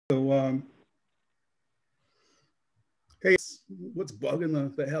So, hey, what's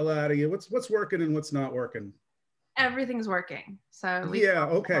bugging the hell out of you? What's working and what's not working? Everything's working. So we yeah,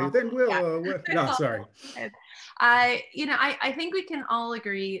 okay. Then we'll. No, sorry. I think we can all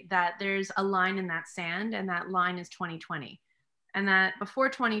agree that there's a line in that sand, and that line is 2020. And that before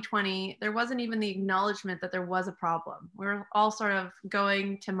 2020, there wasn't even the acknowledgement that there was a problem. We're all sort of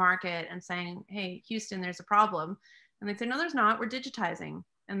going to market and saying, hey, Houston, there's a problem. And they say, no, there's not, we're digitizing.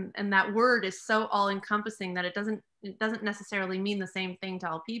 And that word is so all encompassing that it doesn't necessarily mean the same thing to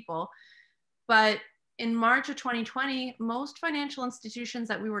all people. But in March of 2020, most financial institutions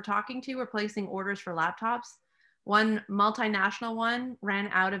that we were talking to were placing orders for laptops. One multinational one ran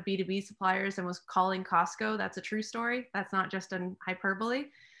out of B2B suppliers and was calling Costco. That's a true story. That's not just an hyperbole.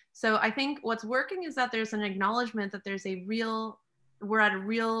 So I think what's working is that there's an acknowledgement that we're at a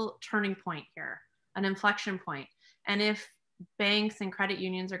real turning point here, an inflection point. And if banks and credit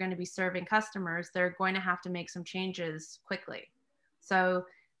unions are going to be serving customers, they're going to have to make some changes quickly. So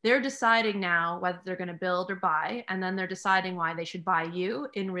they're deciding now whether they're going to build or buy, and then they're deciding why they should buy you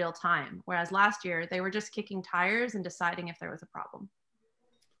in real time. Whereas last year, they were just kicking tires and deciding if there was a problem.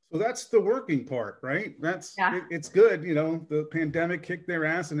 So that's the working part, right? It's good. You know, the pandemic kicked their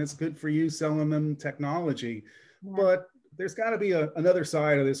ass, and it's good for you selling them technology. Yeah. But there's got to be another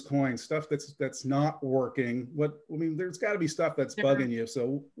side of this coin, stuff that's not working. There's got to be stuff that's bugging you.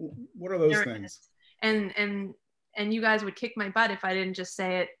 So what are those things? And you guys would kick my butt if I didn't just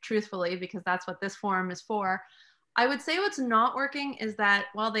say it truthfully, because that's what this forum is for. I would say what's not working is that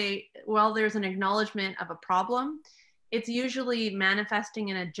while there's an acknowledgement of a problem, it's usually manifesting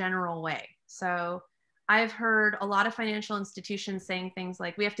in a general way. So I've heard a lot of financial institutions saying things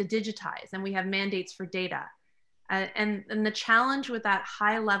like, we have to digitize and we have mandates for data. And the challenge with that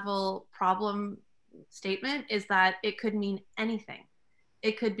high level problem statement is that it could mean anything.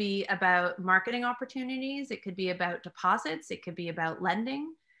 It could be about marketing opportunities. It could be about deposits. It could be about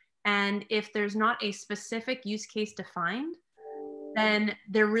lending. And if there's not a specific use case defined, then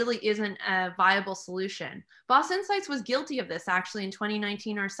there really isn't a viable solution. Boss Insights was guilty of this actually in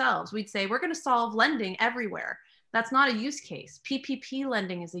 2019 ourselves. We'd say, we're going to solve lending everywhere. That's not a use case. PPP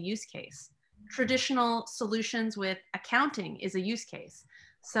lending is a use case. Traditional solutions with accounting is a use case.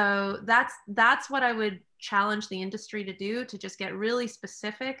 So that's what I would challenge the industry to do, to just get really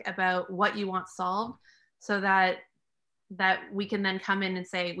specific about what you want solved, so that we can then come in and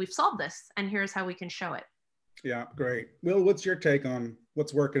say, we've solved this and here's how we can show it. Yeah, great. Will, what's your take on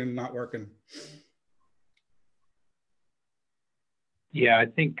what's working and not working? Yeah, I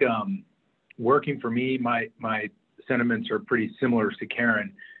think working for me, my sentiments are pretty similar to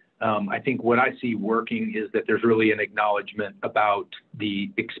Keren. I think what I see working is that there's really an acknowledgement about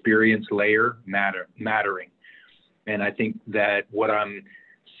the experience layer mattering. And I think that what I'm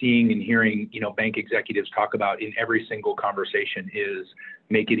seeing and hearing, bank executives talk about in every single conversation is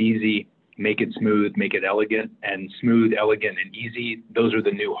make it easy, make it smooth, make it elegant. And smooth, elegant, and easy, those are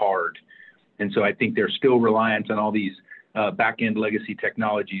the new hard. And so I think there's still reliance on all these back-end legacy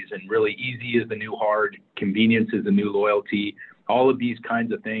technologies, and really easy is the new hard, convenience is the new loyalty. All of these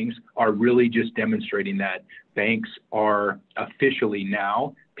kinds of things are really just demonstrating that banks are officially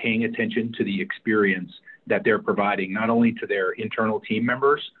now paying attention to the experience that they're providing, not only to their internal team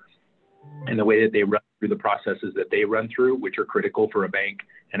members and the way that they run through the processes that they run through, which are critical for a bank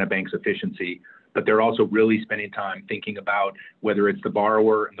and a bank's efficiency, but they're also really spending time thinking about whether it's the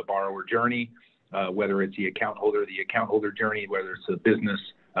borrower and the borrower journey, whether it's the account holder journey, whether it's a business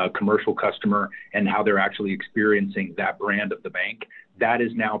commercial customer, and how they're actually experiencing that brand of the bank. That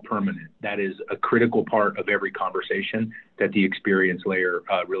is now permanent. That is a critical part of every conversation, that the experience layer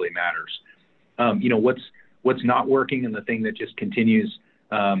really matters. What's not working, and the thing that just continues,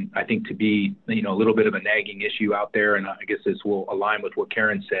 I think, to be a little bit of a nagging issue out there, and I guess this will align with what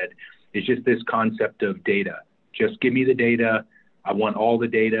Keren said, is just this concept of data. Just give me the data. I want all the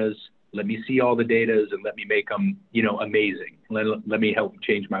datas. Let me see all the datas and let me make them, amazing. Let me help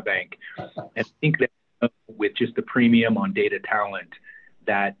change my bank. And I think that with just the premium on data talent,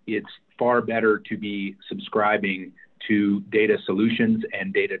 that it's far better to be subscribing to data solutions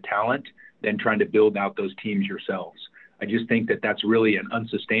and data talent than trying to build out those teams yourselves. I just think that that's really an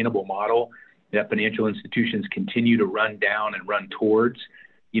unsustainable model that financial institutions continue to run down and run towards,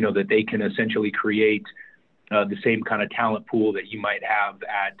 that they can essentially create the same kind of talent pool that you might have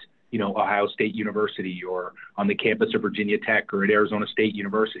at Ohio State University or on the campus of Virginia Tech or at Arizona State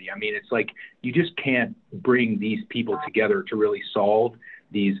University. I mean, it's like you just can't bring these people together to really solve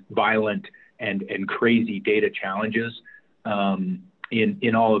these violent and crazy data challenges.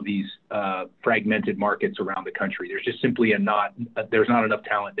 in all of these fragmented markets around the country. There's just simply there's not enough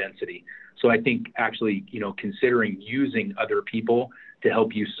talent density. So I think actually, considering using other people to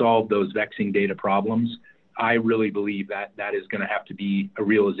help you solve those vexing data problems, I really believe that that is going to have to be a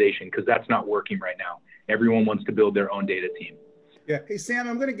realization, because that's not working right now. Everyone wants to build their own data team. Yeah. Hey, Sam,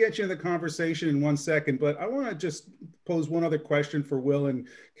 I'm going to get you in the conversation in 1 second, but I want to just pose one other question for Will and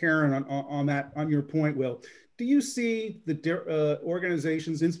Keren on your point, Will. Do you see the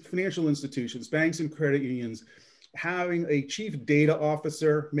organizations, financial institutions, banks and credit unions, having a chief data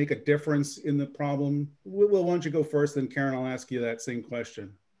officer make a difference in the problem? Will, why don't you go first, then Keren, I'll ask you that same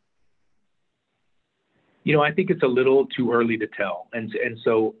question. I think it's a little too early to tell. And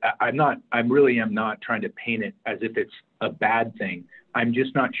so I really am not trying to paint it as if it's a bad thing. I'm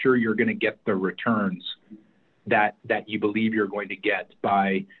just not sure you're going to get the returns that you believe you're going to get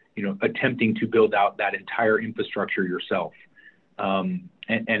by, attempting to build out that entire infrastructure yourself. And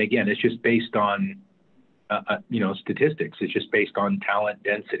again, it's just based on, statistics. It's just based on talent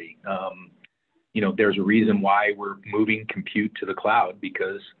density. There's a reason why we're moving compute to the cloud,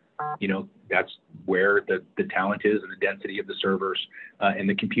 because that's where the talent is, and the density of the servers and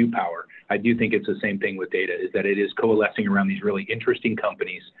the compute power. I do think it's the same thing with data, is that it is coalescing around these really interesting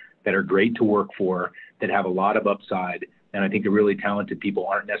companies that are great to work for, that have a lot of upside. And I think the really talented people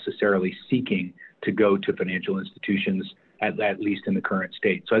aren't necessarily seeking to go to financial institutions, at least in the current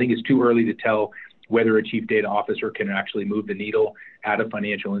state. So I think it's too early to tell whether a chief data officer can actually move the needle at a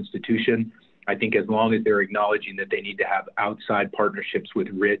financial institution. I think as long as they're acknowledging that they need to have outside partnerships with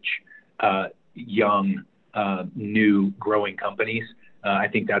rich, young, new, growing companies, I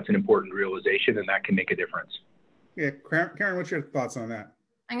think that's an important realization, and that can make a difference. Yeah, Keren, what's your thoughts on that?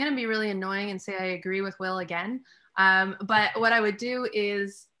 I'm going to be really annoying and say I agree with Will again. But what I would do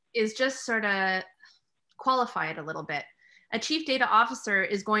is just sort of qualify it a little bit. A chief data officer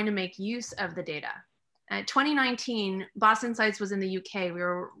is going to make use of the data. 2019, Boss Insights was in the UK. We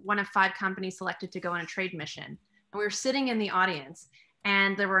were one of 5 companies selected to go on a trade mission. And we were sitting in the audience,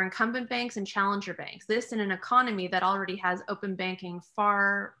 and there were incumbent banks and challenger banks. This in an economy that already has open banking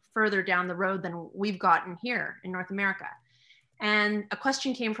far further down the road than we've gotten here in North America. And a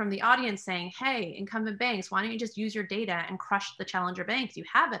question came from the audience saying, hey, incumbent banks, why don't you just use your data and crush the challenger banks? You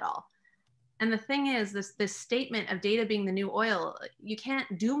have it all. And the thing is, this statement of data being the new oil, you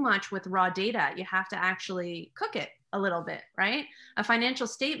can't do much with raw data. You have to actually cook it a little bit, right? A financial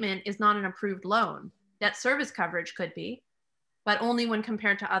statement is not an approved loan. Debt service coverage could be, but only when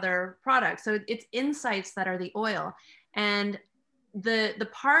compared to other products. So it's insights that are the oil. And the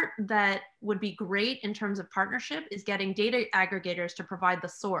part that would be great in terms of partnership is getting data aggregators to provide the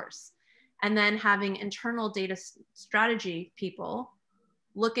source, and then having internal data strategy people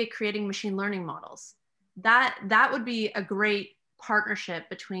look at creating machine learning models. That would be a great partnership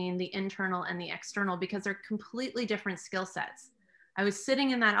between the internal and the external, because they're completely different skill sets. I was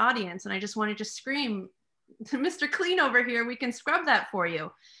sitting in that audience and I just wanted to scream, Mr. Clean over here, we can scrub that for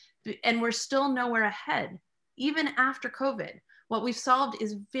you. And we're still nowhere ahead, even after COVID. What we've solved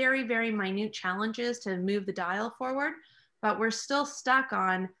is very, very minute challenges to move the dial forward, but we're still stuck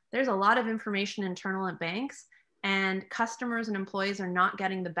on, there's a lot of information internal at banks, and customers and employees are not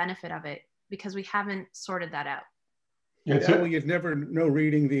getting the benefit of it because we haven't sorted that out. Yeah, well, you'd never know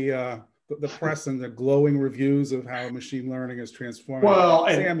reading the press and the glowing reviews of how machine learning is transforming. Well,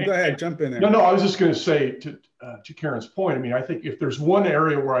 Sam, go ahead, jump in there. No, I was just going to say to Keren's point. I mean, I think if there's one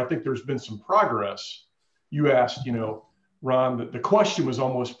area where I think there's been some progress, you asked, Ron, the question was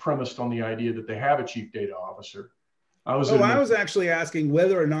almost premised on the idea that they have a chief data officer. I was actually asking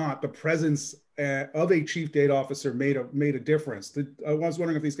whether or not the presence of a chief data officer made a difference. I was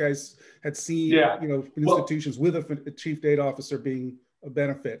wondering if these guys had seen, institutions with a chief data officer being a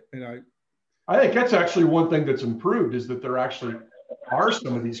benefit. And I think that's actually one thing that's improved, is that there actually are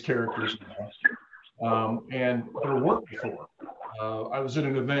some of these characters now, and there weren't before. I was at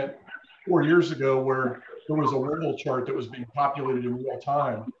an event 4 years ago where there was a wall chart that was being populated in real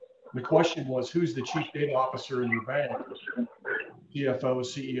time. The question was, who's the chief data officer in your bank? CFO,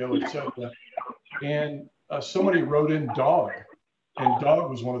 CEO, etc. And somebody wrote in dog, and dog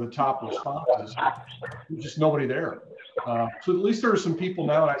was one of the top responses. There's just nobody there. So at least there are some people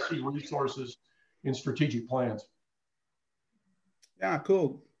now, and I see resources in strategic plans. Yeah,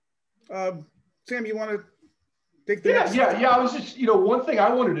 cool. Sam, you want to take the next? Yeah. I was just, one thing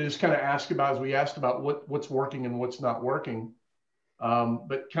I wanted to just kind of ask about, as we asked about what's working and what's not working,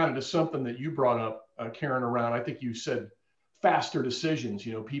 but kind of to something that you brought up, Keren, around, I think you said faster decisions.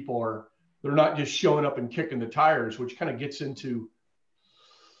 People they're not just showing up and kicking the tires, which kind of gets into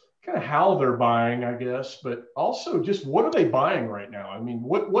kind of how they're buying, I guess, but also just what are they buying right now? I mean,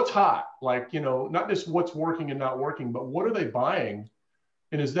 what's hot? Like, you know, not just what's working and not working, but what are they buying?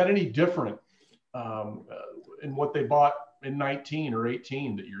 And is that any different in what they bought in 19 or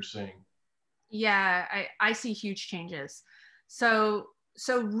 18 that you're seeing? Yeah, I see huge changes. So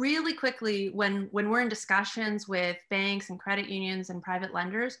really quickly, when we're in discussions with banks and credit unions and private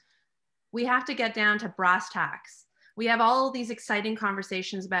lenders, we have to get down to brass tacks. We have all these exciting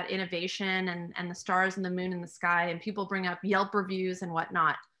conversations about innovation and the stars and the moon in the sky, and people bring up Yelp reviews and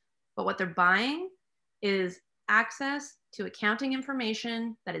whatnot. But what they're buying is access to accounting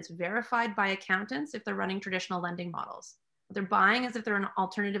information that is verified by accountants if they're running traditional lending models. What they're buying is, if they're an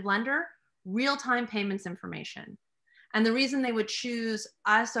alternative lender, real-time payments information. And the reason they would choose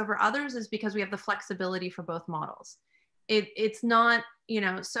us over others is because we have the flexibility for both models. It's not, you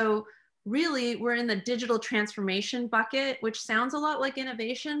know, so really we're in the digital transformation bucket, which sounds a lot like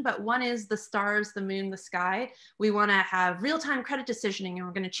innovation, but one is the stars, the moon, the sky. We want to have real-time credit decisioning, and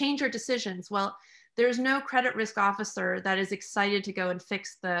we're going to change our decisions. Well, there's no credit risk officer that is excited to go and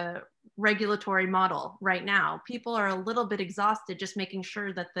fix the regulatory model right now. People are a little bit exhausted just making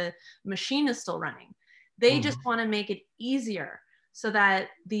sure that the machine is still running. They just want to make it easier so that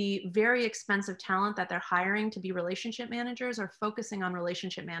the very expensive talent that they're hiring to be relationship managers are focusing on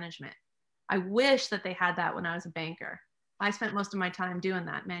relationship management. I wish that they had that when I was a banker. I spent most of my time doing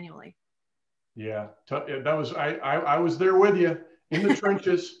that manually. Yeah, that was, I was there with you in the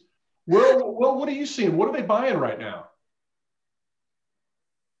trenches. Well, what are you seeing? What are they buying right now?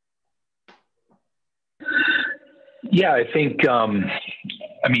 Yeah, I think,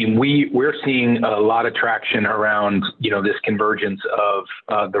 I mean, we're seeing a lot of traction around, you know, this convergence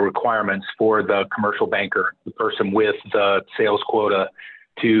of the requirements for the commercial banker, the person with the sales quota,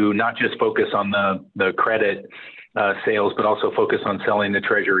 to not just focus on the credit sales, but also focus on selling the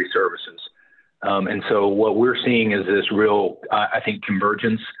treasury services. And so what we're seeing is this real, I think,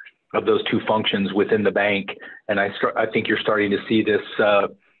 convergence of those two functions within the bank. And I think you're starting to see this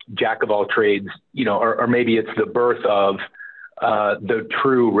jack of all trades, you know, or maybe it's the birth of the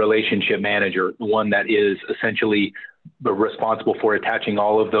true relationship manager, one that is essentially responsible for attaching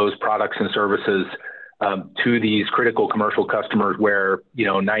all of those products and services to these critical commercial customers where, you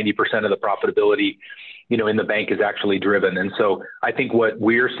know, 90% of the profitability, you know, in the bank is actually driven. And so I think what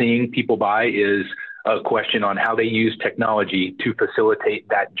we're seeing people buy is a question on how they use technology to facilitate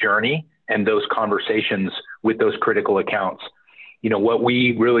that journey and those conversations with those critical accounts. You know, what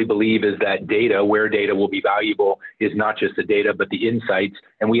we really believe is that data, where data will be valuable, is not just the data, but the insights.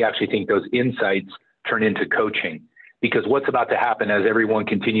 And we actually think those insights turn into coaching. Because what's about to happen as everyone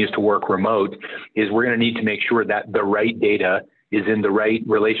continues to work remote is we're going to need to make sure that the right data is in the right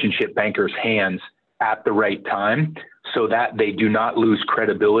relationship banker's hands at the right time, so that they do not lose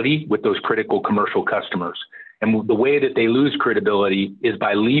credibility with those critical commercial customers. And the way that they lose credibility is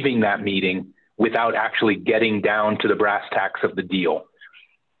by leaving that meeting without actually getting down to the brass tacks of the deal.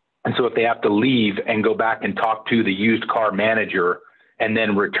 And so if they have to leave and go back and talk to the used car manager and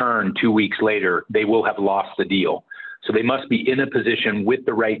then return 2 weeks later, they will have lost the deal. So they must be in a position with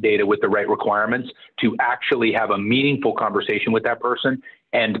the right data, with the right requirements, to actually have a meaningful conversation with that person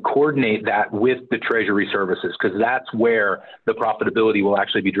and coordinate that with the treasury services, because that's where the profitability will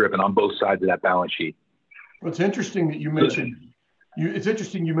actually be driven on both sides of that balance sheet. Well, it's interesting that you mentioned, it's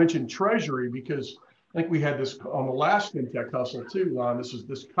interesting you mentioned treasury, because I think we had this on the last FinTech Hustle too, Lon.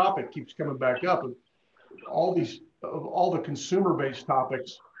 This topic keeps coming back up, of all the consumer-based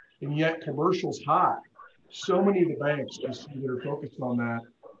topics, and yet commercial's hot. So many of the banks just that are focused on that.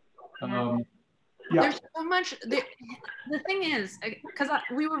 Yeah. There's so much. The thing is, because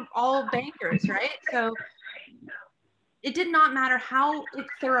we were all bankers, right? So it did not matter how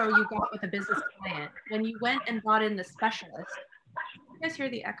thorough you got with a business client. When you went and brought in the specialist, you guys hear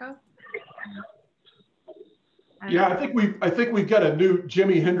the echo? Yeah, I think we've got a new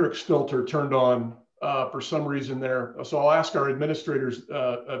Jimi Hendrix filter turned on for some reason there. So I'll ask our administrators,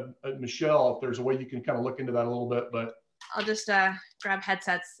 Michelle, if there's a way you can kind of look into that a little bit. But I'll just grab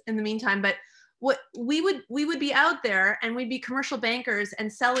headsets in the meantime. But what we would be out there, and we'd be commercial bankers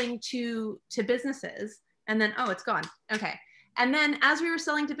and selling to businesses, and then, oh, it's gone. Okay. And then as we were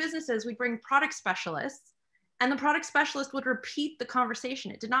selling to businesses, we'd bring product specialists, and the product specialist would repeat the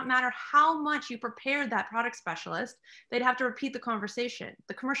conversation. It did not matter how much you prepared that product specialist, they'd have to repeat the conversation.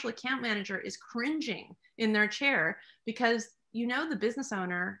 The commercial account manager is cringing in their chair because, you know, the business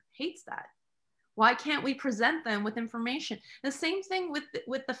owner hates that. Why can't we present them with information? The same thing with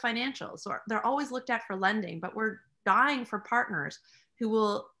the financials. They're always looked at for lending, but we're dying for partners who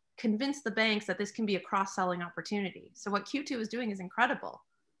will convince the banks that this can be a cross-selling opportunity. So what Q2 is doing is incredible.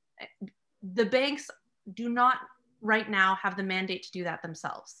 The banks do not right now have the mandate to do that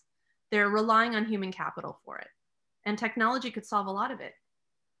themselves. They're relying on human capital for it. And technology could solve a lot of it.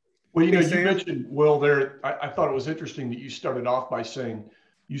 Well, you mentioned, Will, there, I thought it was interesting that you started off by saying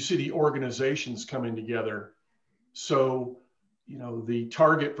you see the organizations coming together. So, the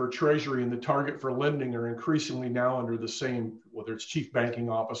target for treasury and the target for lending are increasingly now under the same, whether it's chief banking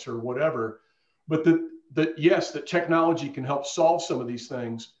officer or whatever. But yes, that technology can help solve some of these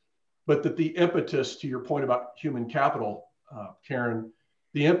things, but that the impetus, to your point about human capital, Keren,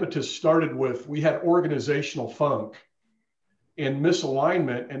 the impetus started with, we had organizational funk and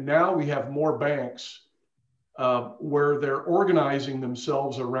misalignment, and now we have more banks where they're organizing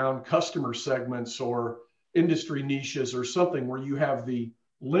themselves around customer segments or industry niches or something, where you have the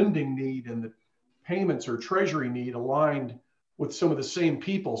lending need and the payments or treasury need aligned with some of the same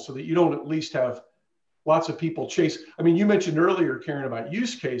people, so that you don't at least have lots of people chase. I mean, you mentioned earlier, Keren, about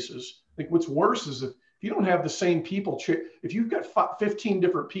use cases. I think what's worse is if you don't have the same people, if you've got 15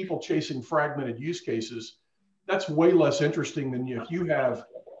 different people chasing fragmented use cases, that's way less interesting than if you have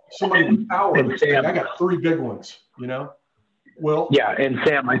somebody with power. Sam, I got 3 big ones, Will? Yeah, and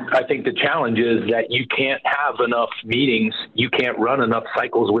Sam, I think the challenge is that you can't have enough meetings. You can't run enough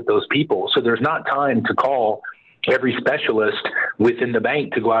cycles with those people. So there's not time to call every specialist within the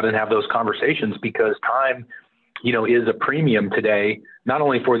bank to go out and have those conversations, because time, is a premium today, not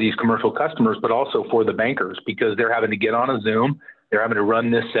only for these commercial customers, but also for the bankers, because they're having to get on a Zoom, they're having to run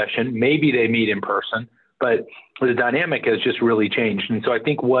this session. Maybe they meet in person, but the dynamic has just really changed. And so I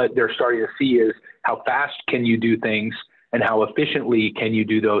think what they're starting to see is how fast can you do things and how efficiently can you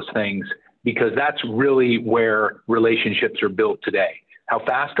do those things, because that's really where relationships are built today. How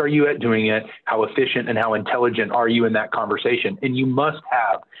fast are you at doing it? How efficient and how intelligent are you in that conversation? And you must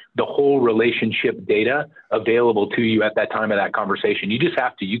have the whole relationship data available to you at that time of that conversation. You just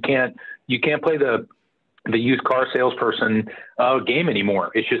have to. You can't play the used car salesperson game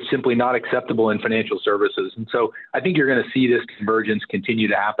anymore. It's just simply not acceptable in financial services. And so I think you're going to see this convergence continue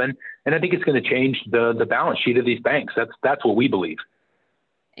to happen. And I think it's going to change the balance sheet of these banks. That's what we believe.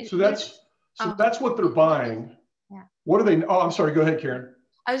 So that's what they're buying. Yeah. What are they? Oh, I'm sorry. Go ahead, Keren.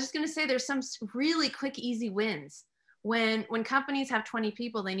 I was just going to say there's some really quick, easy wins. When companies have 20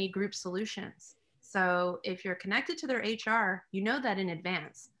 people, they need group solutions. So if you're connected to their HR, you know that in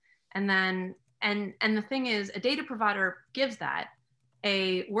advance. And then, and the thing is, a data provider gives that.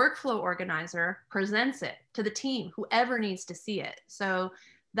 A workflow organizer presents it to the team, whoever needs to see it. So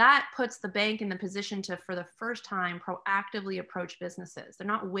that puts the bank in the position to, for the first time, proactively approach businesses. They're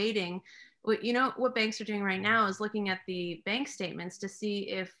not waiting. What banks are doing right now is looking at the bank statements to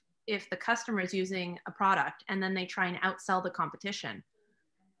see if the customer is using a product, and then they try and outsell the competition.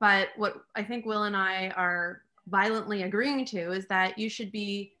 But what I think Will and I are violently agreeing to is that you should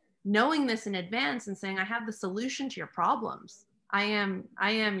be knowing this in advance and saying, I have the solution to your problems. I am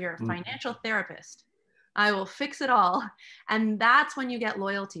your financial therapist. I will fix it all. And that's when you get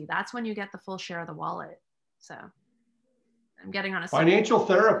loyalty. That's when you get the full share of the wallet. So I'm getting on a financial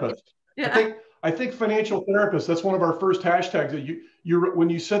therapist. Yeah. I think financial therapist, that's one of our first hashtags that you when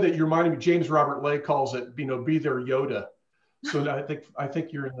you said that, you reminded me, James Robert Lay calls it, be their Yoda. So I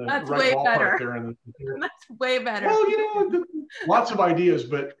think you're in the that's right way ballpark better. there. That's way better. Well, lots of ideas,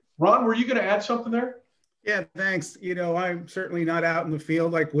 but Ron, were you going to add something there? Yeah, thanks. I'm certainly not out in the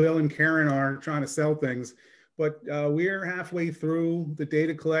field like Will and Keren are trying to sell things, but we're halfway through the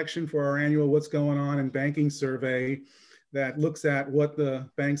data collection for our annual What's Going On in Banking survey that looks at what the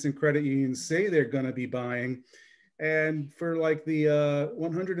banks and credit unions say they're going to be buying. And for like the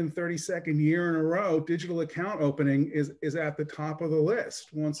 132nd year in a row, digital account opening is at the top of the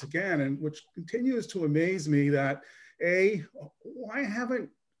list once again, and which continues to amaze me that, why haven't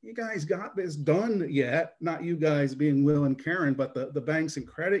you guys got this done yet? Not you guys being Will and Keren, but the banks and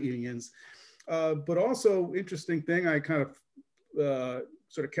credit unions. But also interesting thing I kind of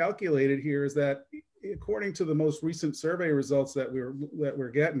sort of calculated here is that according to the most recent survey results that we're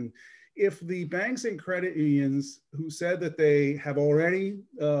getting, if the banks and credit unions who said that they have already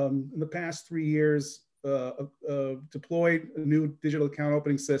in the past 3 years deployed a new digital account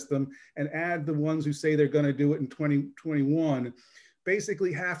opening system and add the ones who say they're going to do it in 2021,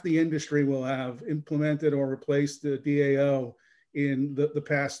 basically half the industry will have implemented or replaced the DAO in the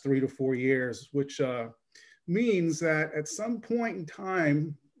past 3 to 4 years, which means that at some point in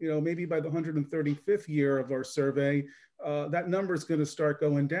time, maybe by the 135th year of our survey, that number is going to start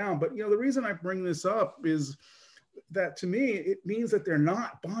going down. But, the reason I bring this up is that to me, it means that they're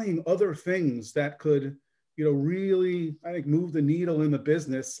not buying other things that could, really, I think, move the needle in the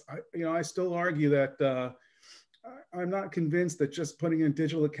business. I still argue that I'm not convinced that just putting in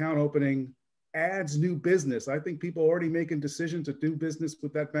digital account opening adds new business. I think people are already making decisions to do business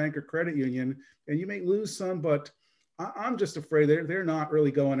with that bank or credit union, and you may lose some, but I'm just afraid they're not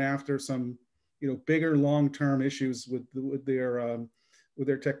really going after some, bigger long-term issues with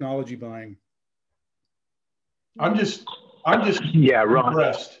their technology buying. I'm just yeah, Ron.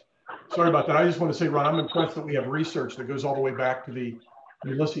 impressed. Sorry about that. I just want to say, Ron, I'm impressed that we have research that goes all the way back to the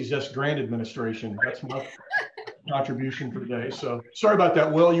Ulysses S. Grant administration. That's my contribution for today. So sorry about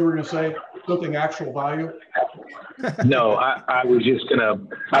that. Will, you were going to say something actual value? No, I was just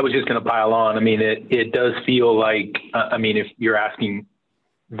gonna pile on. I mean, it does feel like, if you're asking,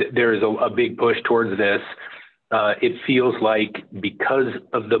 there's a big push towards this. It feels like because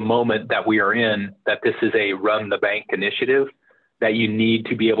of the moment that we are in, that this is a run the bank initiative, that you need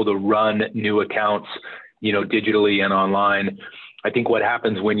to be able to run new accounts, digitally and online. I think what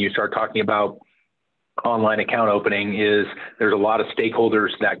happens when you start talking about online account opening is there's a lot of stakeholders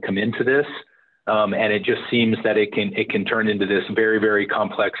that come into this. And it just seems that it can turn into this very, very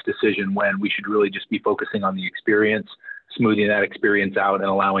complex decision when we should really just be focusing on the experience, smoothing that experience out and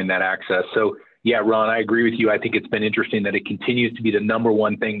allowing that access. So yeah, Ron, I agree with you. I think it's been interesting that it continues to be the number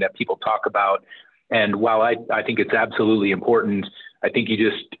one thing that people talk about. And while I think it's absolutely important, I think you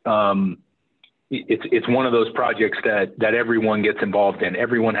just, it's one of those projects that everyone gets involved in.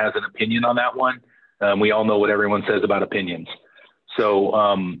 Everyone has an opinion on that one. We all know what everyone says about opinions. So,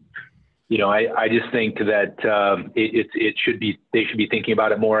 I just think that they should be thinking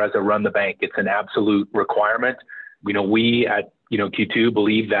about it more as a run the bank. It's an absolute requirement. We at Q2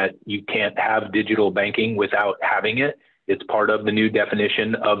 believe that you can't have digital banking without having it. It's part of the new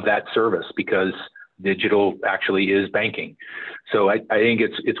definition of that service because digital actually is banking. So I think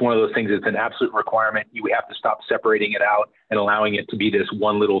it's one of those things that's an absolute requirement. You have to stop separating it out and allowing it to be this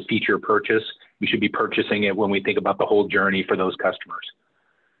one little feature purchase. We should be purchasing it when we think about the whole journey for those customers.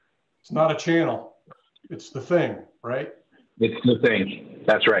 It's not a channel. It's the thing, right? It's the thing.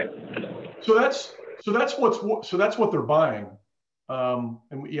 That's right. So that's what they're buying.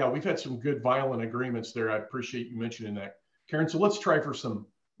 We've had some good violent agreements there. I appreciate you mentioning that, Keren. So let's try for some,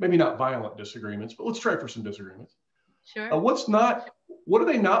 maybe not violent disagreements, but let's try for some disagreements. Sure. What are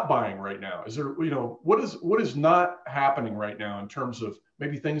they not buying right now? Is there, what is not happening right now in terms of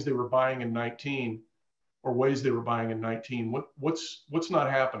maybe things they were buying in 19 or ways they were buying in 19? What's not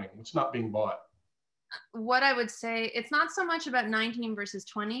happening? What's not being bought? What I would say, it's not so much about 19 versus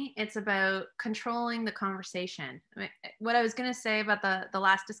 20, it's about controlling the conversation. What I was going to say about the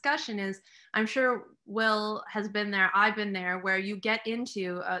last discussion is, I'm sure Will has been there, I've been there, where you get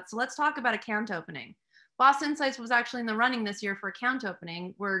into, so let's talk about account opening. Boss Insights was actually in the running this year for account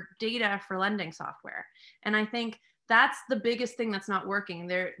opening. We're data for lending software. And I think that's the biggest thing that's not working.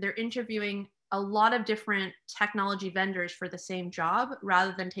 They're interviewing a lot of different technology vendors for the same job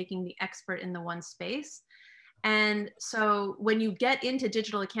rather than taking the expert in the one space. And so when you get into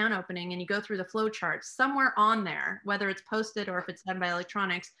digital account opening and you go through the flow charts, somewhere on there, whether it's posted or if it's done by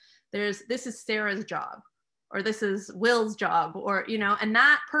electronics, this is Sarah's job, or this is Will's job, or, and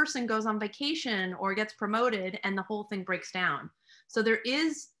that person goes on vacation or gets promoted and the whole thing breaks down. So there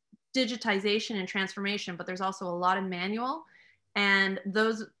is digitization and transformation, but there's also a lot of manual. And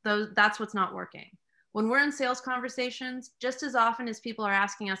that's what's not working. When we're in sales conversations, just as often as people are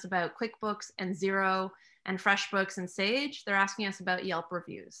asking us about QuickBooks and Xero and FreshBooks and Sage, they're asking us about Yelp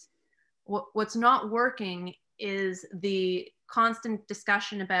reviews. What's not working is the constant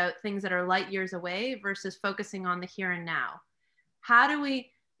discussion about things that are light years away versus focusing on the here and now. How do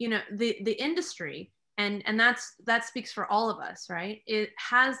we, the industry, and that speaks for all of us, right?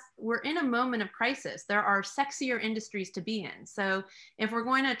 We're in a moment of crisis. There are sexier industries to be in. So if we're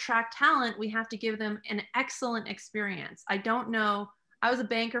going to attract talent, we have to give them an excellent experience. I don't know, I was a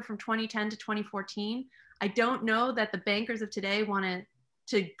banker from 2010 to 2014. I don't know that the bankers of today want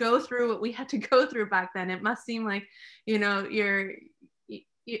to go through what we had to go through back then. It must seem like, you're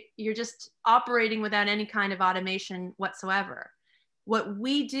just operating without any kind of automation whatsoever. What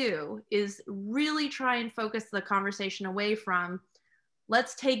we do is really try and focus the conversation away from,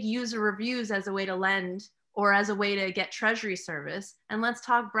 let's take user reviews as a way to lend or as a way to get treasury service, and let's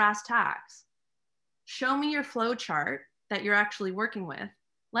talk brass tacks. Show me your flow chart that you're actually working with.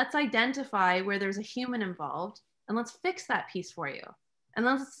 Let's identify where there's a human involved, and let's fix that piece for you. And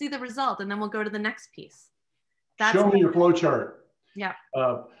let's see the result, and then we'll go to the next piece. Show me your flow chart. Yeah.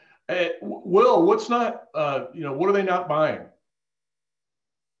 Will, what's not, what are they not buying?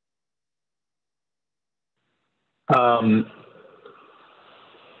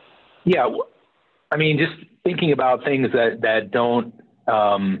 Just thinking about things that don't,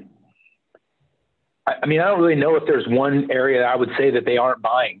 I mean, I don't really know if there's one area I would say that they aren't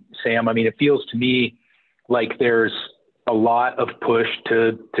buying, Sam. I mean, it feels to me like there's a lot of push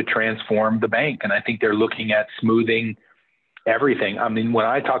to transform the bank. And I think they're looking at smoothing everything. I mean, when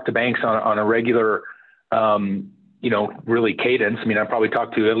I talk to banks on a regular, really cadence, I mean, I probably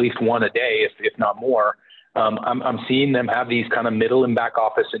talk to at least one a day, if not more. I'm seeing them have these kind of middle and back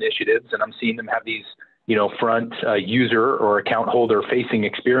office initiatives, and I'm seeing them have these, front user or account holder facing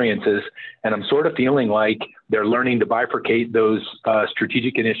experiences. And I'm sort of feeling like they're learning to bifurcate those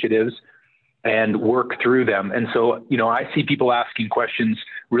strategic initiatives and work through them. And so, I see people asking questions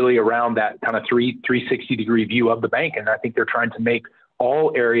really around that kind of 360-degree view of the bank. And I think they're trying to make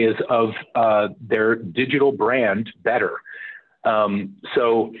all areas of their digital brand better.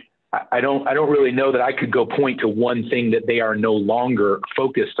 So I don't really know that I could go point to one thing that they are no longer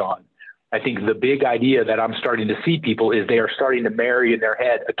focused on. I think the big idea that I'm starting to see people is they are starting to marry in their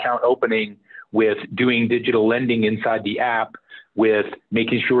head account opening with doing digital lending inside the app, with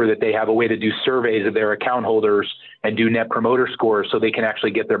making sure that they have a way to do surveys of their account holders and do net promoter scores so they can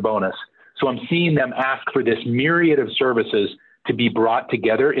actually get their bonus. So I'm seeing them ask for this myriad of services to be brought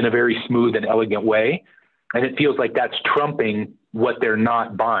together in a very smooth and elegant way. And it feels like that's trumping what they're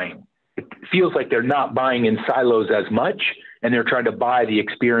not buying. It feels like they're not buying in silos as much, and they're trying to buy the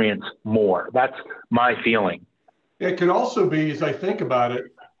experience more. That's my feeling. It could also be, as I think about it,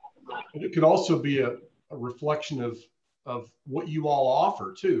 it could also be a reflection of what you all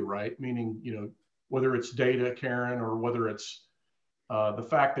offer too, right? Meaning, whether it's data, Keren, or whether it's the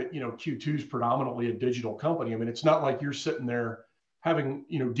fact that, Q2 is predominantly a digital company. I mean, it's not like you're sitting there having,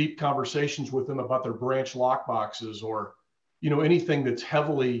 deep conversations with them about their branch lock boxes or, anything that's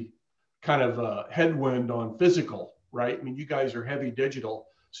heavily kind of headwind on physical, right? I mean, you guys are heavy digital,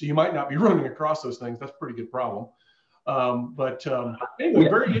 so you might not be running across those things. That's a pretty good problem. Anyway,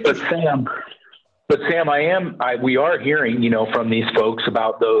 very interesting. But Sam, we are hearing, from these folks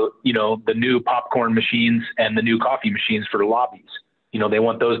about the new popcorn machines and the new coffee machines for the lobbies. They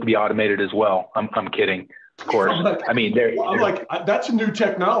want those to be automated as well. I'm kidding, of course. I'm like, that's a new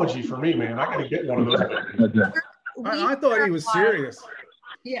technology for me, man. I got to get one of those. I thought he was serious.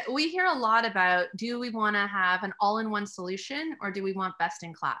 Yeah, we hear a lot about, do we want to have an all-in-one solution or do we want best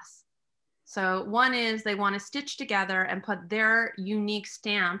in class? So one is they want to stitch together and put their unique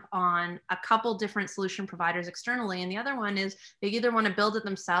stamp on a couple different solution providers externally. And the other one is they either want to build it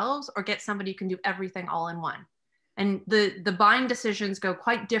themselves or get somebody who can do everything all in one. And the buying decisions go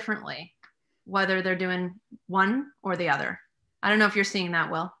quite differently, whether they're doing one or the other. I don't know if you're seeing that,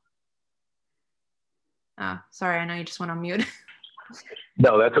 Will. Oh, sorry, I know you just went on mute.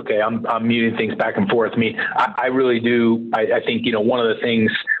 No, that's okay. I'm muting things back and forth. I mean, I really do. I think, one of the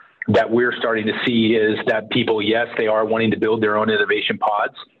things that we're starting to see is that people, yes, they are wanting to build their own innovation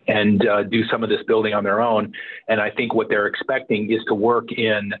pods and do some of this building on their own. And I think what they're expecting is to work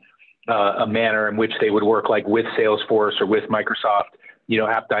in a manner in which they would work like with Salesforce or with Microsoft,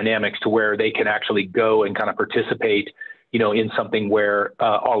 App Dynamics, to where they can actually go and kind of participate, in something where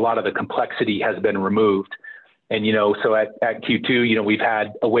a lot of the complexity has been removed. And, so at Q2, we've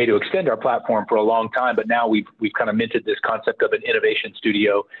had a way to extend our platform for a long time, but now we've kind of minted this concept of an innovation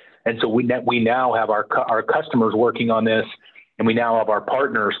studio. And so we now have our customers working on this, and we now have our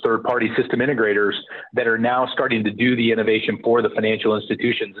partners, third-party system integrators, that are now starting to do the innovation for the financial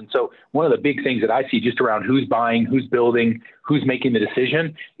institutions. And so one of the big things that I see just around who's buying, who's building, who's making the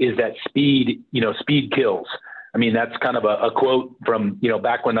decision is that speed kills. I mean, that's kind of a quote from,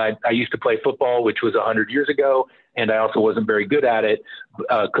 back when I used to play football, which was 100 years ago. And I also wasn't very good at it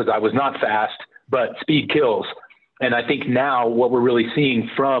because I was not fast, but speed kills. And I think now what we're really seeing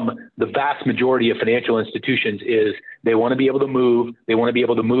from the vast majority of financial institutions is they want to be able to move. They want to be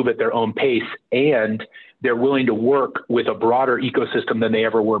able to move at their own pace, and they're willing to work with a broader ecosystem than they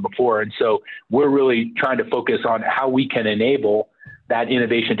ever were before. And so we're really trying to focus on how we can enable that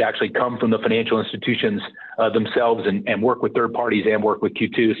innovation to actually come from the financial institutions themselves, and work with third parties and work with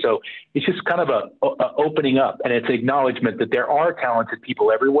Q2. So it's just kind of a opening up, and it's acknowledgement that there are talented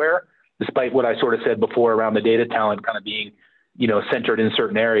people everywhere, despite what I sort of said before around the data talent kind of being, centered in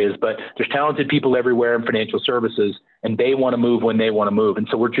certain areas. But there's talented people everywhere in financial services, and they want to move when they want to move. And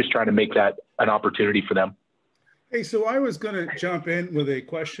so we're just trying to make that an opportunity for them. Hey, so I was going to jump in with a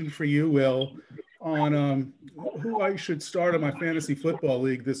question for you, Will, on who I should start on my fantasy football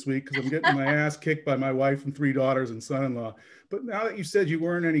league this week, because I'm getting my ass kicked by my wife and 3 daughters and son-in-law. But now that you said you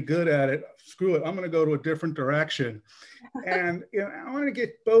weren't any good at it, screw it. I'm going to go to a different direction. And I want to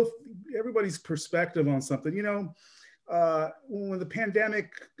get everybody's perspective on something. When the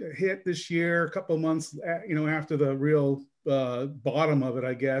pandemic hit this year, a couple of months, after the real bottom of it,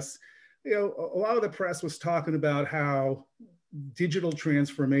 I guess, you know, a lot of the press was talking about how digital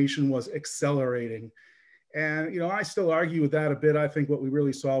transformation was accelerating. And, you know, I still argue with that a bit. I think what we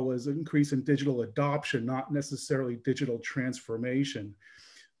really saw was an increase in digital adoption, not necessarily digital transformation.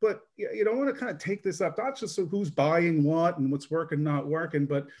 But, you know, I want to kind of take this up, not just who's buying what and what's working, not working,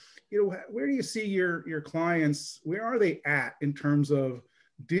 but, you know, where do you see your clients, where are they at in terms of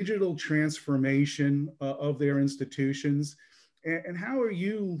digital transformation of their institutions? And how are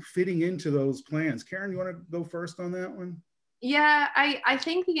you fitting into those plans? Keren, you want to go first on that one? Yeah, I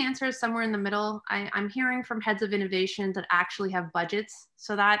think the answer is somewhere in the middle. I'm hearing from heads of innovation that actually have budgets.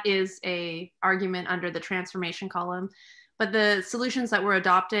 So that is a argument under the transformation column. But the solutions that we're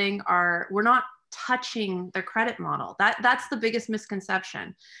adopting we're not touching the credit model. That's the biggest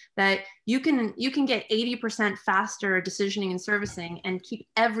misconception, that you can get 80% faster decisioning and servicing and keep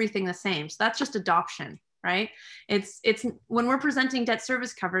everything the same. So that's just adoption, right? It's when we're presenting debt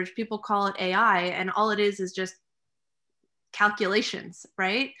service coverage, people call it AI, and all it is just calculations,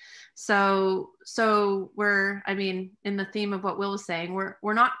 right? So we're, I mean, in the theme of what Will was saying,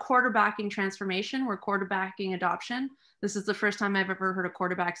 we're not quarterbacking transformation, we're quarterbacking adoption. This is the first time I've ever heard a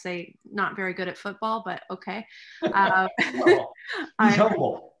quarterback say not very good at football, but okay. Well, he's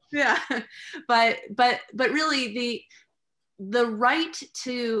humble. Yeah, but really the right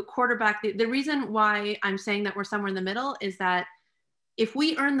to quarterback, the reason why I'm saying that we're somewhere in the middle is that if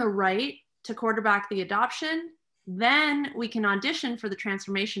we earn the right to quarterback the adoption, then we can audition for the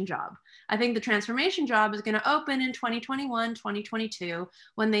transformation job. I think the transformation job is going to open in 2021, 2022,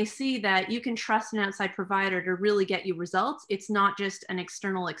 when they see that you can trust an outside provider to really get you results. It's not just an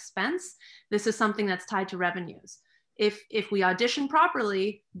external expense. This is something that's tied to revenues. If we audition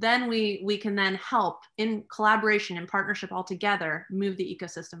properly, then we can then help in collaboration and partnership all together move the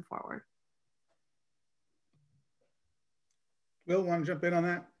ecosystem forward. Will, want to jump in on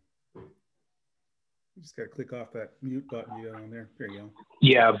that? You just got to click off that mute button you got on there. There you go.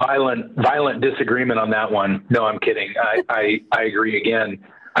 Yeah, violent disagreement on that one. No, I'm kidding. I agree again.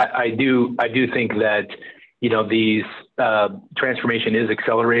 I do think that, you know, these transformation is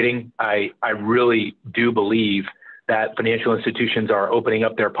accelerating. I really do believe that financial institutions are opening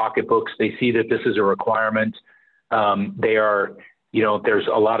up their pocketbooks. They see that this is a requirement. They are, you know, there's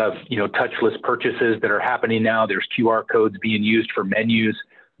a lot of, you know, touchless purchases that are happening now. There's QR codes being used for menus.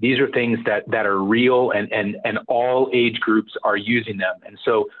 These are things that are real, and all age groups are using them. And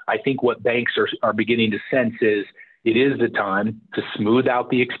so I think what banks are beginning to sense is it is the time to smooth out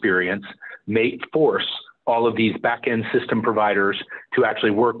the experience, force all of these back-end system providers to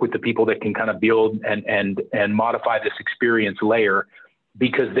actually work with the people that can kind of build and modify this experience layer,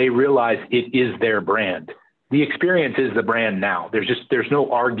 because they realize it is their brand. The experience is the brand now. There's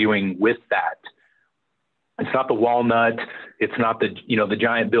no arguing with that. It's not the walnut. It's not the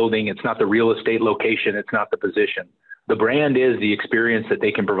giant building. It's not the real estate location. It's not the position. The brand is the experience that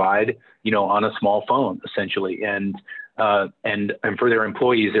they can provide, you know, on a small phone, essentially. And for their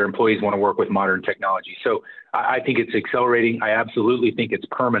employees want to work with modern technology. So I think it's accelerating. I absolutely think it's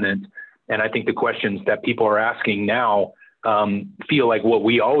permanent. And I think the questions that people are asking now feel like what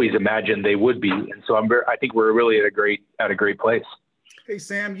we always imagined they would be. And so I think we're really at a great place. Hey,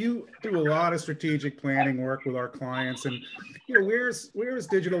 Sam, you do a lot of strategic planning work with our clients, and you know, where's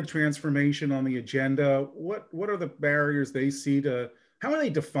digital transformation on the agenda? What are the barriers they see to, how are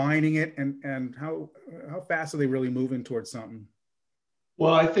they defining it, and how fast are they really moving towards something?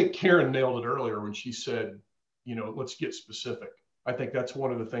 Well, I think Keren nailed it earlier when she said, you know, let's get specific. I think that's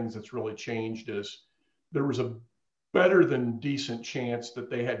one of the things that's really changed is there was a better than decent chance that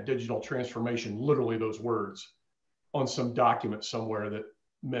they had digital transformation, literally those words, on some document somewhere that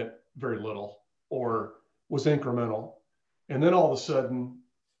meant very little or was incremental. And then all of a sudden,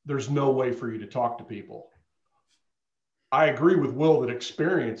 there's no way for you to talk to people. I agree with Will that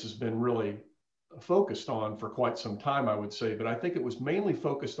experience has been really focused on for quite some time, I would say, but I think it was mainly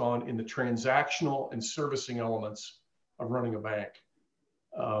focused on in the transactional and servicing elements of running a bank.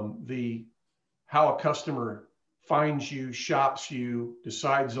 How a customer finds you, shops you,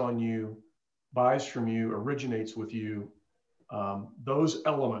 decides on you, buys from you, originates with you, those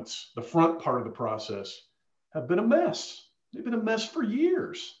elements, the front part of the process, have been a mess. They've been a mess for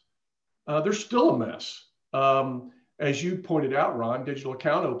years. They're still a mess. As you pointed out, Ron, digital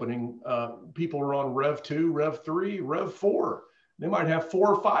account opening, people are on Rev 2, Rev 3, Rev 4. They might have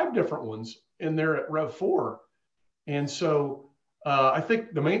 4 or 5 different ones in there at Rev 4. And so I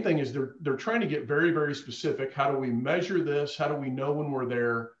think the main thing is they're trying to get very, very specific. How do we measure this? How do we know when we're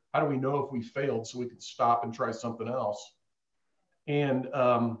there? How do we know if we failed so we can stop and try something else? And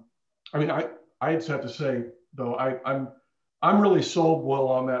I mean, I just have to say, though, I'm really sold, Will,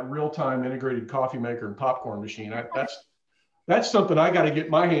 on that real-time integrated coffee maker and popcorn machine. That's something I got to get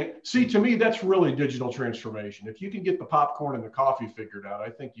my hand. See, to me, that's really digital transformation. If you can get the popcorn and the coffee figured out, I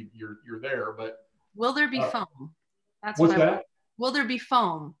think you're there. But will there be foam? That's what's what that? Will there be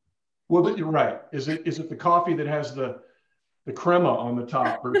foam? Well, you're right. Is it the coffee that has the crema on the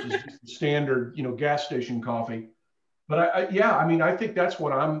top versus just the standard, gas station coffee? But yeah, I mean, I think that's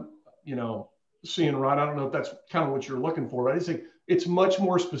what I'm, seeing, Ron. I don't know if that's kind of what you're looking for, but I just think it's much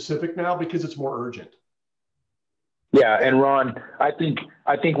more specific now because it's more urgent. Yeah, and Ron, I think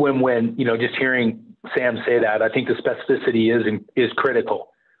when just hearing Sam say that, I think the specificity is critical.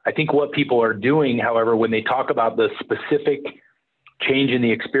 I think what people are doing, however, when they talk about the specific change in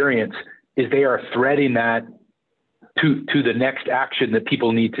the experience, is they are threading that to the next action that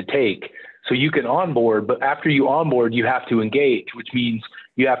people need to take. So you can onboard, but after you onboard, you have to engage, which means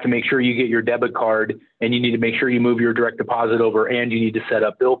you have to make sure you get your debit card, and you need to make sure you move your direct deposit over, and you need to set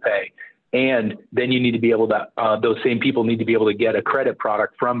up bill pay. And then you need to be able to, those same people need to be able to get a credit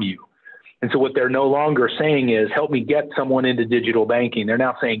product from you. And so what they're no longer saying is, help me get someone into digital banking. They're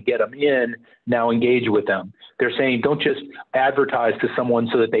now saying, get them in, now engage with them. They're saying, don't just advertise to someone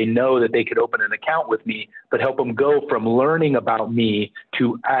so that they know that they could open an account with me, but help them go from learning about me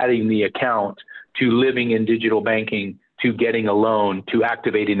to adding the account, to living in digital banking, to getting a loan, to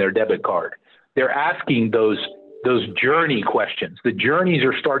activating their debit card. They're asking those journey questions. The journeys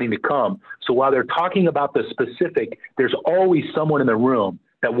are starting to come. So while they're talking about the specific, there's always someone in the room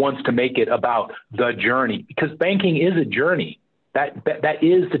that wants to make it about the journey, because banking is a journey. That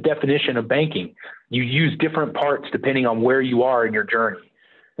is the definition of banking. You use different parts depending on where you are in your journey.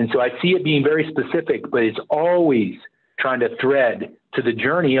 And so I see it being very specific, but it's always trying to thread to the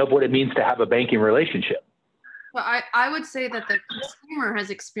journey of what it means to have a banking relationship. Well, I would say that the consumer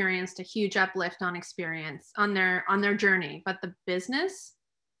has experienced a huge uplift on experience on their journey, but the business,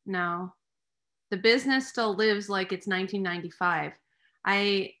 no. The business still lives like it's 1995.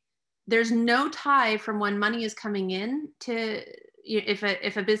 There's no tie from when money is coming in to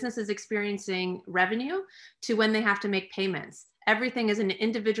if a business is experiencing revenue to when they have to make payments. Everything is an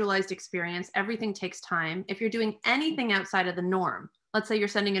individualized experience. Everything takes time. If you're doing anything outside of the norm, let's say you're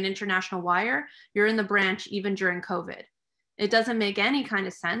sending an international wire, you're in the branch even during COVID. It doesn't make any kind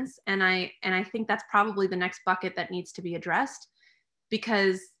of sense. And I think that's probably the next bucket that needs to be addressed,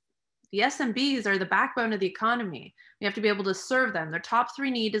 because the SMBs are the backbone of the economy. We have to be able to serve them. Their top three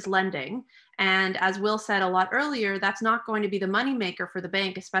need is lending. And as Will said a lot earlier, that's not going to be the moneymaker for the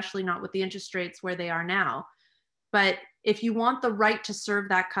bank, especially not with the interest rates where they are now. But if you want the right to serve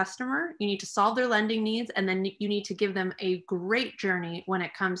that customer, you need to solve their lending needs, and then you need to give them a great journey when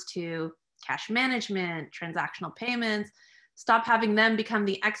it comes to cash management, transactional payments. Stop having them become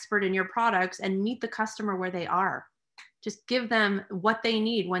the expert in your products and meet the customer where they are. Just give them what they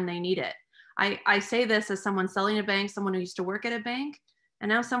need when they need it. I say this as someone selling a bank, someone who used to work at a bank, and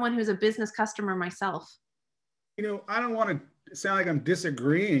now someone who's a business customer myself. I don't want to sound like I'm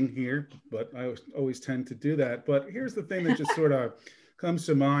disagreeing here, but I always tend to do that. But here's the thing that just sort of comes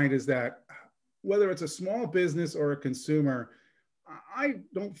to mind is that whether it's a small business or a consumer, I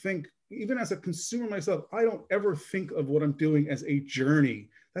don't think, even as a consumer myself, I don't ever think of what I'm doing as a journey.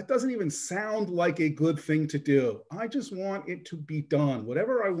 That doesn't even sound like a good thing to do. I just want it to be done.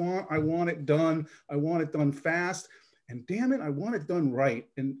 Whatever I want it done. I want it done fast. And damn it, I want it done right.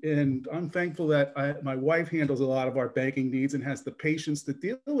 And I'm thankful that my wife handles a lot of our banking needs and has the patience to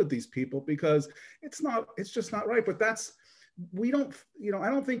deal with these people, because it's just not right. But I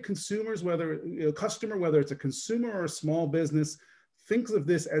don't think consumers, whether it's a consumer or a small business, thinks of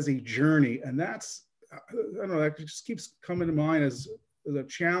this as a journey. And that's, I don't know, that just keeps coming to mind as a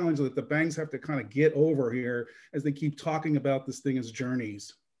challenge that the banks have to kind of get over here as they keep talking about this thing as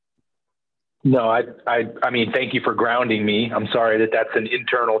journeys. No, I mean, thank you for grounding me. I'm sorry that's an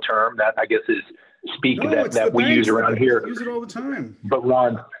internal term that I guess is that we use around here. Use it all the time. But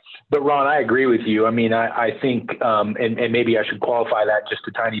Ron, I agree with you. I mean, I think, and maybe I should qualify that just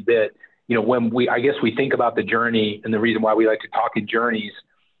a tiny bit. When I guess we think about the journey, and the reason why we like to talk in journeys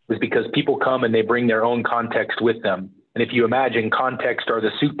is because people come and they bring their own context with them. And if you imagine context are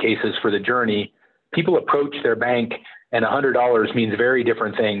the suitcases for the journey, people approach their bank, and $100 means very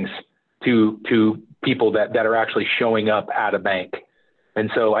different things to people that are actually showing up at a bank. And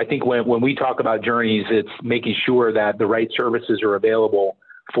so I think when we talk about journeys, it's making sure that the right services are available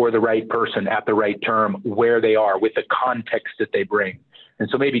for the right person at the right term, where they are, with the context that they bring. And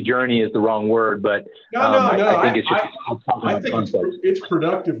so maybe journey is the wrong word, but I think it's just it's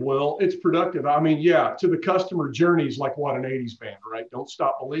productive, Will. It's productive. I mean, yeah, to the customer, journey is like what an 80s band, right? Don't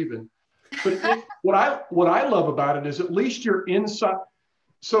stop believing. But what I love about it is at least you're inside.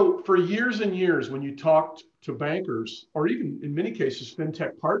 So for years and years, when you talked to bankers, or even in many cases,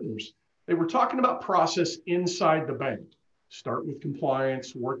 fintech partners, they were talking about process inside the bank. Start with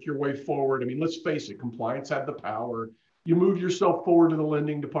compliance, work your way forward. I mean, let's face it, compliance had the power. You move yourself forward to the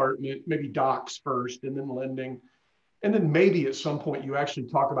lending department, maybe docs first and then lending. And then maybe at some point you actually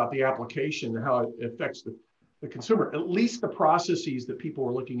talk about the application and how it affects the consumer. At least the processes that people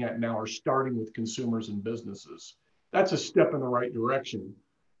are looking at now are starting with consumers and businesses. That's a step in the right direction.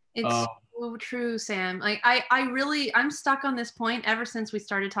 It's so true, Sam. Like I'm stuck on this point ever since we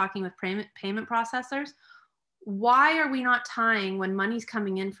started talking with payment processors. Why are we not tying when money's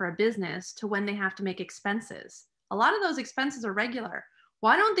coming in for a business to when they have to make expenses? A lot of those expenses are regular.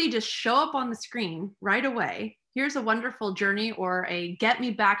 Why don't they just show up on the screen right away? Here's a wonderful journey or a get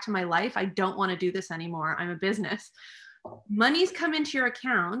me back to my life. I don't want to do this anymore. I'm a business. Money's come into your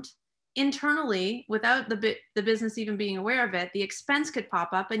account internally without the business even being aware of it. The expense could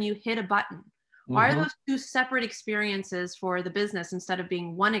pop up and you hit a button. Mm-hmm. Why are those two separate experiences for the business instead of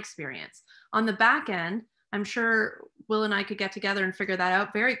being one experience? On the back end, I'm sure Will and I could get together and figure that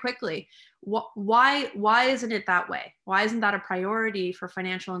out very quickly. Why isn't it that way? Why isn't that a priority for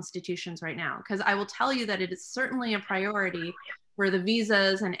financial institutions right now? Because I will tell you that it is certainly a priority for the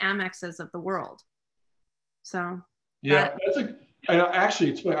Visas and Amexes of the world. So yeah,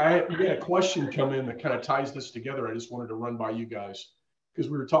 actually, we had a question come in that kind of ties this together. I just wanted to run by you guys because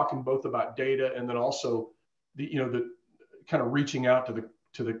we were talking both about data and then also the kind of reaching out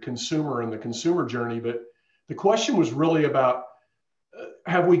to the consumer and the consumer journey. But the question was really about,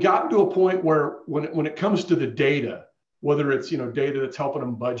 have we gotten to a point where when it comes to the data, whether it's, data that's helping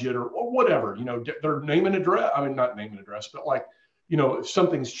them budget or whatever, their name and address, I mean, not name and address, but like, if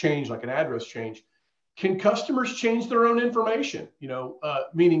something's changed, like an address change, can customers change their own information?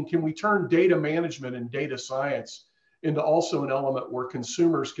 Meaning, can we turn data management and data science into also an element where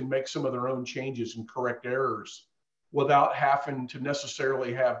consumers can make some of their own changes and correct errors without having to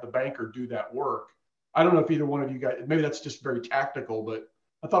necessarily have the banker do that work? I don't know if either one of you guys, maybe that's just very tactical, but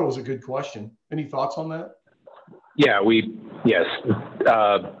I thought it was a good question. Any thoughts on that? Yeah, yes.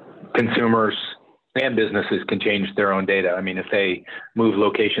 Consumers and businesses can change their own data. I mean, if they move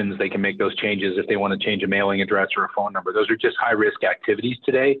locations, they can make those changes. If they want to change a mailing address or a phone number, those are just high risk activities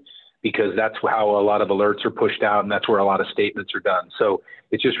today because that's how a lot of alerts are pushed out and that's where a lot of statements are done. So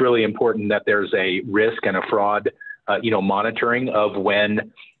it's just really important that there's a risk and a fraud, monitoring of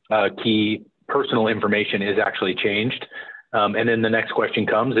when key personal information is actually changed. And then the next question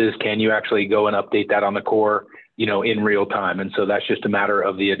comes is, can you actually go and update that on the core, in real time? And so that's just a matter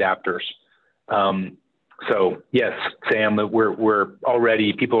of the adapters. So yes, Sam,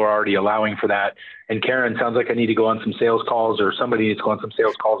 people are already allowing for that. And Keren, sounds like I need to go on some sales calls or somebody needs to go on some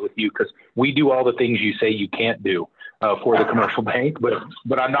sales calls with you because we do all the things you say you can't do for the commercial bank, but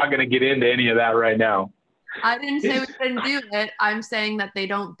I'm not going to get into any of that right now. I didn't say we couldn't do it. I'm saying that they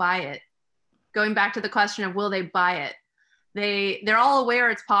don't buy it. Going back to the question of will they buy it? They're all aware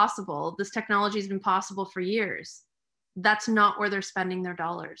it's possible. This technology has been possible for years. That's not where they're spending their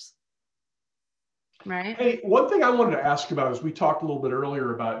dollars. Right. Hey, one thing I wanted to ask about is we talked a little bit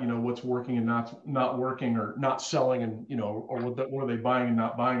earlier about, what's working and not working or not selling and, or what are they buying and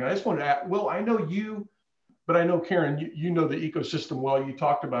not buying. And I just wanted to ask, Will, I know you, but I know Keren, you know the ecosystem well, you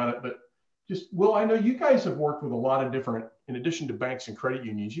talked about it, but just, Will, I know you guys have worked with a lot of different, in addition to banks and credit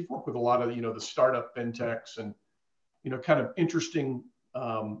unions, you've worked with a lot of, the startup fintechs and, kind of interesting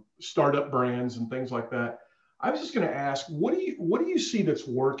startup brands and things like that. I was just going to ask, what do you see that's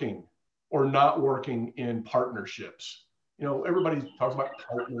working or not working in partnerships? Everybody talks about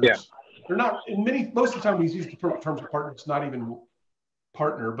partners. Yeah. They're not, most of the time we use the terms of partner, it's not even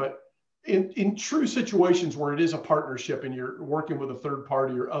partner, but in true situations where it is a partnership and you're working with a third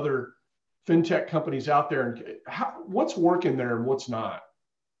party or other fintech companies out there, and what's working there and what's not?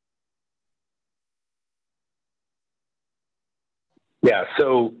 Yeah.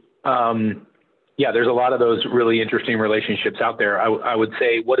 So, there's a lot of those really interesting relationships out there. I would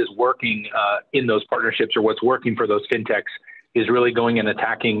say what is working in those partnerships or what's working for those fintechs is really going and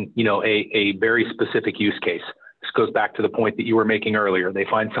attacking, a very specific use case. This goes back to the point that you were making earlier. They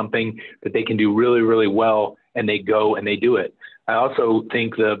find something that they can do really, really well, and they go and they do it. I also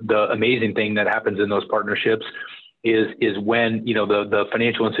think the amazing thing that happens in those partnerships is when, the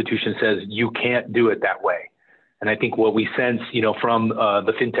financial institution says, you can't do it that way. And I think what we sense, from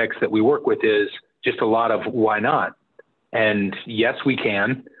the fintechs that we work with is just a lot of why not? And yes, we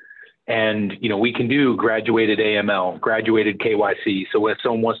can. And, we can do graduated AML, graduated KYC. So if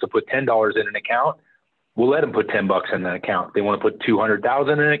someone wants to put $10 in an account, we'll let them put $10 in an account. If they want to put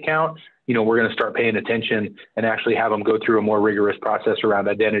 200,000 in an account, we're going to start paying attention and actually have them go through a more rigorous process around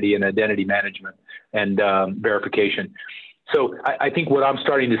identity and identity management and verification. So I think what I'm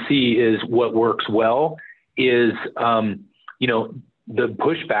starting to see is what works well is, the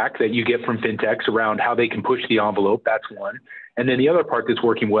pushback that you get from fintechs around how they can push the envelope. That's one. And then the other part that's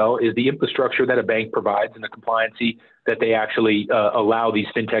working well is the infrastructure that a bank provides and the compliancy that they actually allow these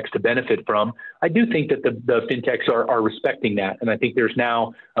fintechs to benefit from. I do think that the fintechs are respecting that. And I think there's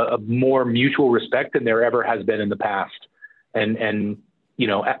now a more mutual respect than there ever has been in the past. And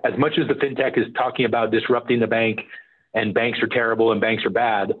as much as the fintech is talking about disrupting the bank and banks are terrible and banks are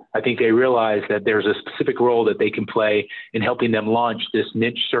bad, I think they realize that there's a specific role that they can play in helping them launch this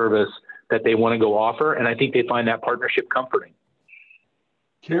niche service that they want to go offer. And I think they find that partnership comforting.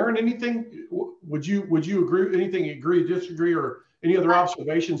 Keren, anything, would you agree, anything you agree, disagree, or any other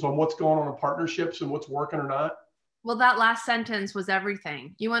observations on what's going on in partnerships and what's working or not? Well, that last sentence was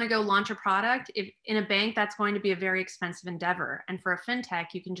everything. You want to go launch a product in a bank, that's going to be a very expensive endeavor. And for a fintech,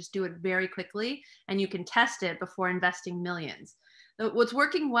 you can just do it very quickly and you can test it before investing millions. What's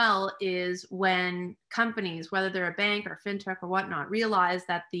working well is when companies, whether they're a bank or fintech or whatnot, realize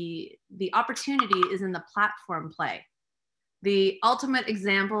that the opportunity is in the platform play. The ultimate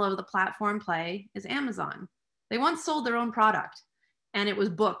example of the platform play is Amazon. They once sold their own product and it was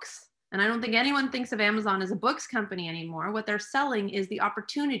books. And I don't think anyone thinks of Amazon as a books company anymore. What they're selling is the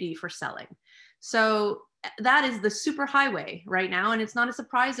opportunity for selling. So that is the super highway right now. And it's not a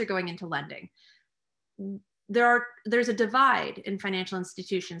surprise they're going into lending. There's a divide in financial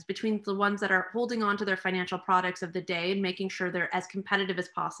institutions between the ones that are holding on to their financial products of the day and making sure they're as competitive as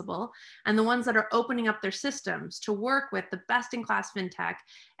possible, and the ones that are opening up their systems to work with the best-in-class fintech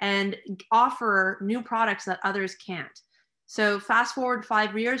and offer new products that others can't. So fast forward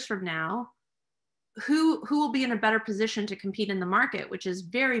 5 years from now, who will be in a better position to compete in the market, which is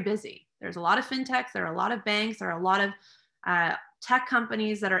very busy. There's a lot of fintechs, there are a lot of banks, there are a lot of tech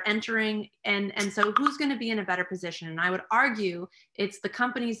companies that are entering, and so who's going to be in a better position? And I would argue it's the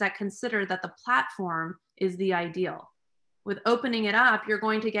companies that consider that the platform is the ideal. With opening it up, you're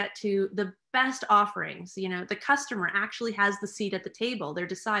going to get to the best offerings. The customer actually has the seat at the table. They're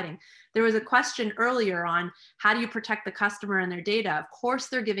deciding. There was a question earlier on how do you protect the customer and their data? Of course,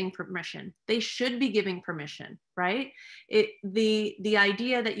 they're giving permission. They should be giving permission, right? The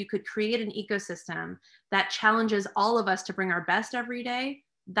idea that you could create an ecosystem that challenges all of us to bring our best every day,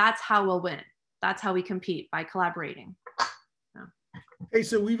 that's how we'll win. That's how we compete, by collaborating. Hey,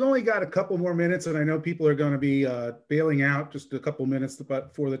 so we've only got a couple more minutes, and I know people are going to be bailing out just a couple minutes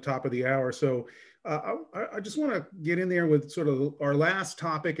before the top of the hour. So I just want to get in there with sort of our last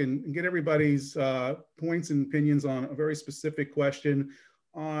topic and get everybody's points and opinions on a very specific question.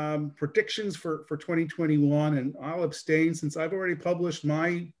 Predictions for 2021, and I'll abstain since I've already published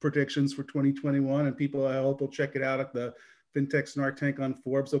my predictions for 2021, and people I hope will check it out at the FinTech Snark Tank on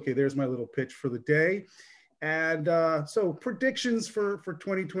Forbes. Okay, there's my little pitch for the day. And so predictions for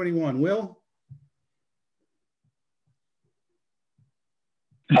 2021, Will?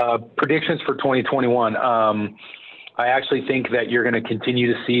 Predictions for 2021. I actually think that you're going to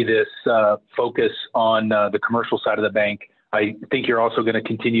continue to see this focus on the commercial side of the bank. I think you're also going to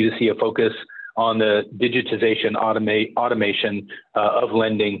continue to see a focus on the digitization, automation of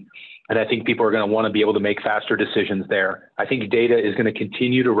lending. And I think people are going to want to be able to make faster decisions there. I think data is going to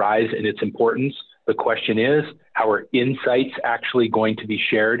continue to rise in its importance. The question is, how are insights actually going to be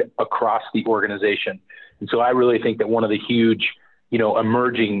shared across the organization? And so I really think that one of the huge,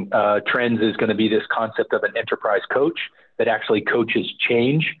 emerging trends is going to be this concept of an enterprise coach that actually coaches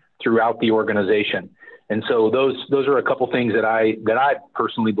change throughout the organization. And so those are a couple things that I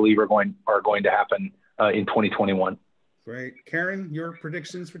personally believe are going to happen in 2021. Great. Keren, your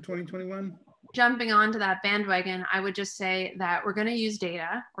predictions for 2021? Jumping onto that bandwagon, I would just say that we're going to use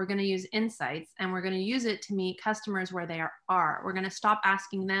data, we're going to use insights, and we're going to use it to meet customers where they are. We're going to stop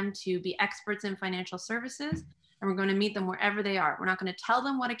asking them to be experts in financial services, and we're going to meet them wherever they are. We're not going to tell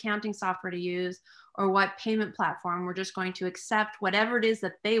them what accounting software to use or what payment platform. We're just going to accept whatever it is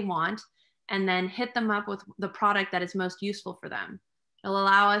that they want and then hit them up with the product that is most useful for them. It'll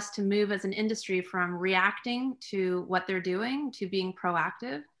allow us to move as an industry from reacting to what they're doing to being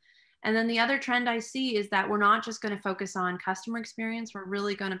proactive. And then the other trend I see is that we're not just going to focus on customer experience. We're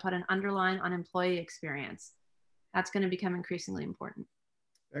really going to put an underline on employee experience. That's going to become increasingly important.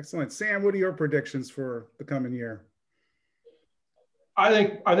 Excellent. Sam, what are your predictions for the coming year? I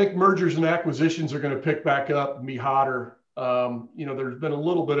think mergers and acquisitions are going to pick back up and be hotter. There's been a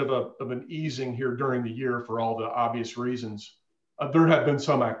little bit of an easing here during the year for all the obvious reasons. There have been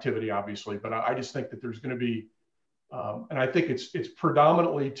some activity, obviously, but I just think that there's going to be, and I think it's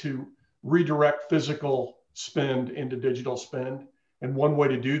predominantly to redirect physical spend into digital spend. And one way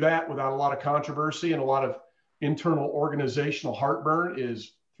to do that without a lot of controversy and a lot of internal organizational heartburn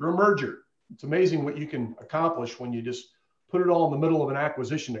is through a merger. It's amazing what you can accomplish when you just put it all in the middle of an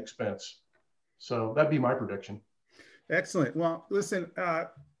acquisition expense. So that'd be my prediction. Excellent. Well, listen,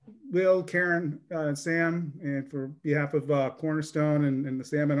 Will, Keren, Sam, and for behalf of Cornerstone and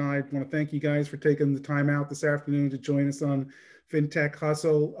Sam and I want to thank you guys for taking the time out this afternoon to join us on FinTech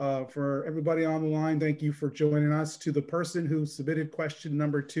Hustle. For everybody on the line, thank you for joining us. To the person who submitted question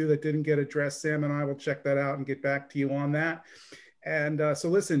number 2 that didn't get addressed, Sam and I will check that out and get back to you on that. And so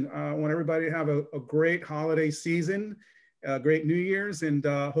listen, I want everybody to have a great holiday season. Great New Year's, and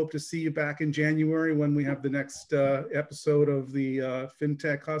hope to see you back in January when we have the next episode of the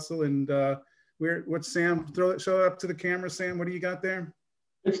FinTech Hustle. And what's Sam? Show it up to the camera, Sam. What do you got there?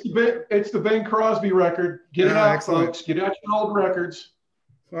 It's the Bing Crosby record. Get it out, excellent. Folks. Get out your old records.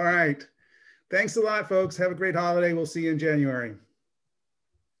 All right. Thanks a lot, folks. Have a great holiday. We'll see you in January.